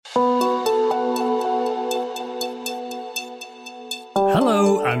Hello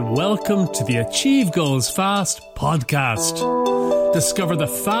and welcome to the Achieve Goals Fast podcast. Discover the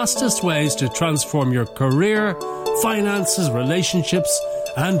fastest ways to transform your career, finances, relationships,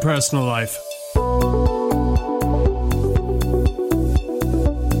 and personal life.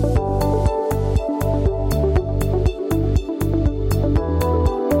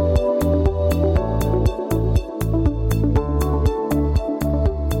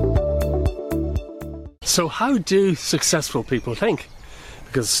 So how do successful people think?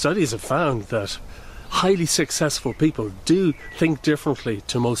 Because studies have found that highly successful people do think differently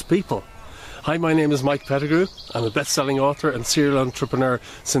to most people. Hi, my name is Mike Pettigrew. I'm a best-selling author and serial entrepreneur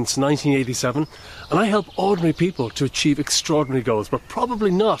since 1987, and I help ordinary people to achieve extraordinary goals, but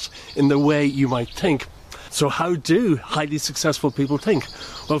probably not in the way you might think. So how do highly successful people think?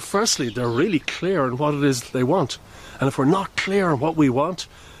 Well, firstly, they're really clear on what it is they want. And if we're not clear on what we want,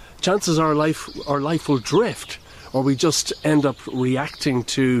 chances are our life will drift, or we just end up reacting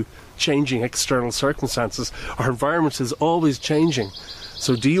to changing external circumstances. Our environment is always changing.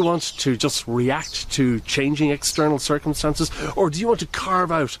 So do you want to just react to changing external circumstances, or do you want to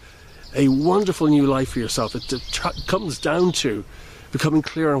carve out a wonderful new life for yourself? It comes down to becoming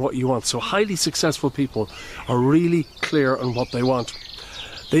clear on what you want. So highly successful people are really clear on what they want.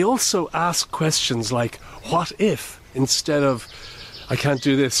 They also ask questions like, what if, instead of I can't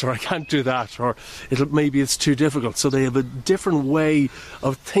do this, or I can't do that, or maybe it's too difficult. So they have a different way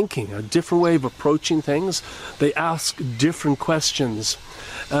of thinking, a different way of approaching things. They ask different questions.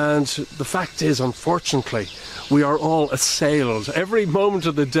 And the fact is, unfortunately, we are all assailed every moment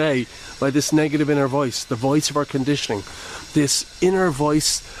of the day by this negative inner voice, the voice of our conditioning, this inner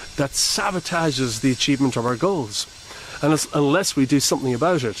voice that sabotages the achievement of our goals. And unless we do something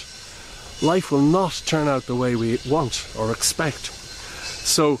about it, life will not turn out the way we want or expect.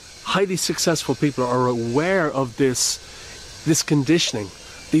 So highly successful people are aware of this conditioning,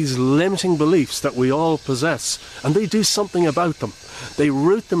 these limiting beliefs that we all possess, and they do something about them. They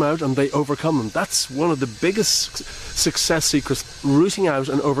root them out and they overcome them. That's one of the biggest success secrets, rooting out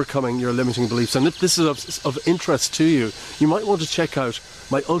and overcoming your limiting beliefs. And if this is of interest to you, you might want to check out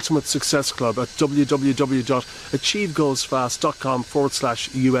my Ultimate Success Club at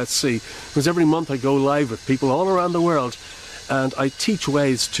www.achievegoalsfast.com/USC, because every month I go live with people all around the world, and I teach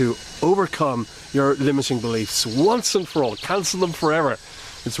ways to overcome your limiting beliefs once and for all, cancel them forever.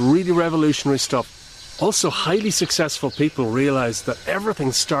 It's really revolutionary stuff. Also, highly successful people realize that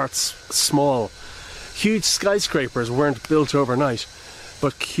everything starts small. Huge skyscrapers weren't built overnight,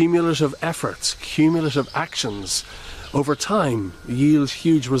 but cumulative efforts, cumulative actions over time yield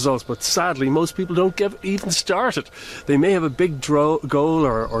huge results. But sadly, most people don't get even started. They may have a big goal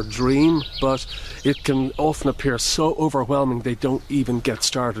or dream, but it can often appear so overwhelming they don't even get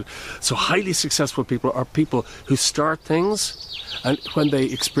started. So highly successful people are people who start things, and when they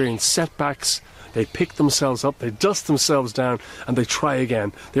experience setbacks, they pick themselves up, they dust themselves down, and they try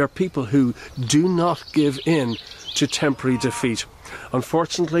again. They are people who do not give in to temporary defeat.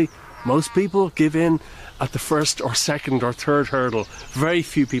 Unfortunately, most people give in at the first or second or third hurdle. Very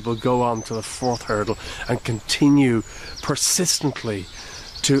few people go on to the fourth hurdle and continue persistently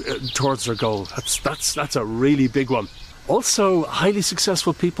towards their goal. That's a really big one. Also, highly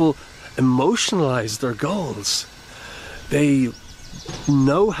successful people emotionalize their goals. They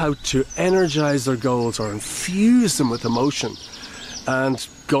know how to energize their goals or infuse them with emotion. And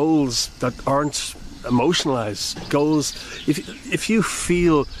goals that aren't emotionalized, goals, if you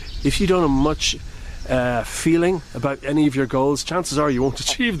don't have much feeling about any of your goals, chances are you won't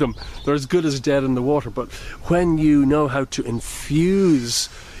achieve them. They're as good as dead in the water. But when you know how to infuse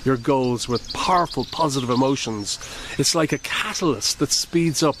your goals with powerful, positive emotions, it's like a catalyst that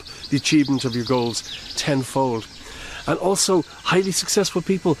speeds up the achievement of your goals tenfold. And also, highly successful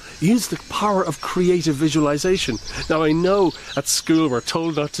people use the power of creative visualization. Now, I know at school we're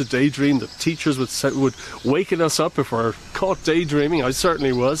told not to daydream. The teachers would waken us up if we're caught daydreaming. I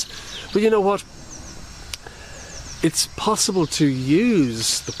certainly was. But you know what? It's possible to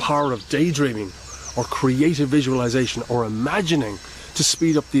use the power of daydreaming or creative visualization or imagining to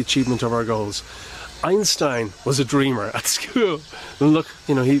speed up the achievement of our goals. Einstein was a dreamer at school. And look,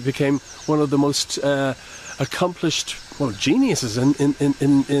 he became one of the most accomplished geniuses in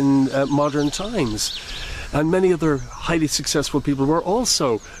modern times. And many other highly successful people were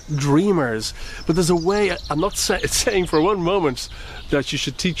also dreamers. But there's a way, I'm not saying for one moment that you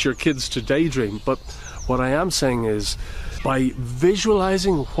should teach your kids to daydream, but what I am saying is, by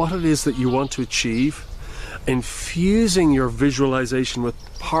visualizing what it is that you want to achieve, infusing your visualization with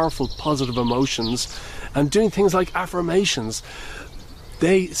powerful positive emotions, and doing things like affirmations,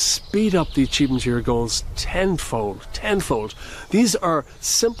 they speed up the achievement of your goals tenfold. These are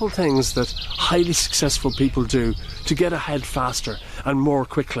simple things that highly successful people do to get ahead faster and more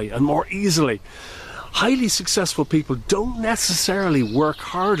quickly and more easily. Highly successful people don't necessarily work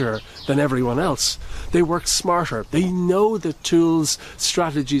harder than everyone else. They work smarter. They know the tools,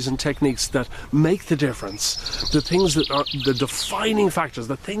 strategies and techniques that make the difference, the things that are the defining factors,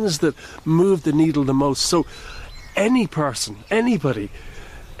 the things that move the needle the most. So any person, anybody,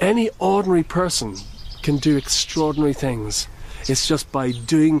 any ordinary person can do extraordinary things. It's just by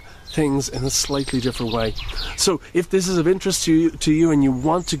doing things in a slightly different way. So if this is of interest to you and you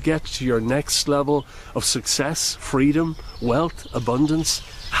want to get to your next level of success, freedom, wealth, abundance,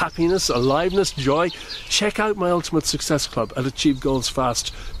 happiness, aliveness, joy, check out my Ultimate Success Club at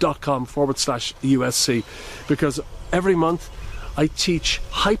achievegoalsfast.com/USC, because every month I teach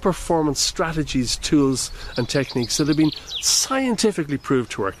high-performance strategies, tools and techniques that have been scientifically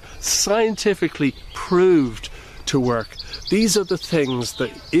proved to work. These are the things that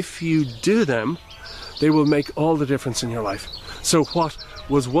if you do them, they will make all the difference in your life. So what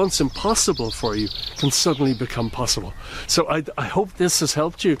was once impossible for you can suddenly become possible. So I hope this has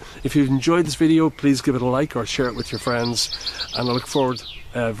helped you. If you've enjoyed this video, please give it a like or share it with your friends. And I look forward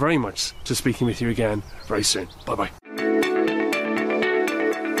very much to speaking with you again very soon. Bye-bye.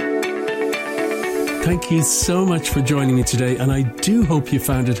 Thank you so much for joining me today, and I do hope you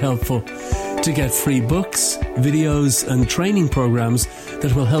found it helpful. To get free books, videos and training programs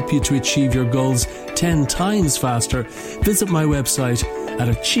that will help you to achieve your goals 10 times faster, visit my website at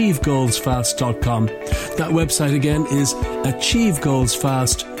achievegoalsfast.com. That website again is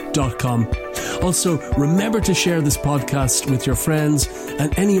achievegoalsfast.com. Also, remember to share this podcast with your friends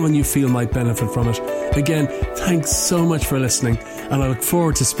and anyone you feel might benefit from it. Again, thanks so much for listening, and I look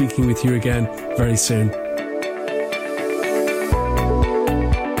forward to speaking with you again very soon.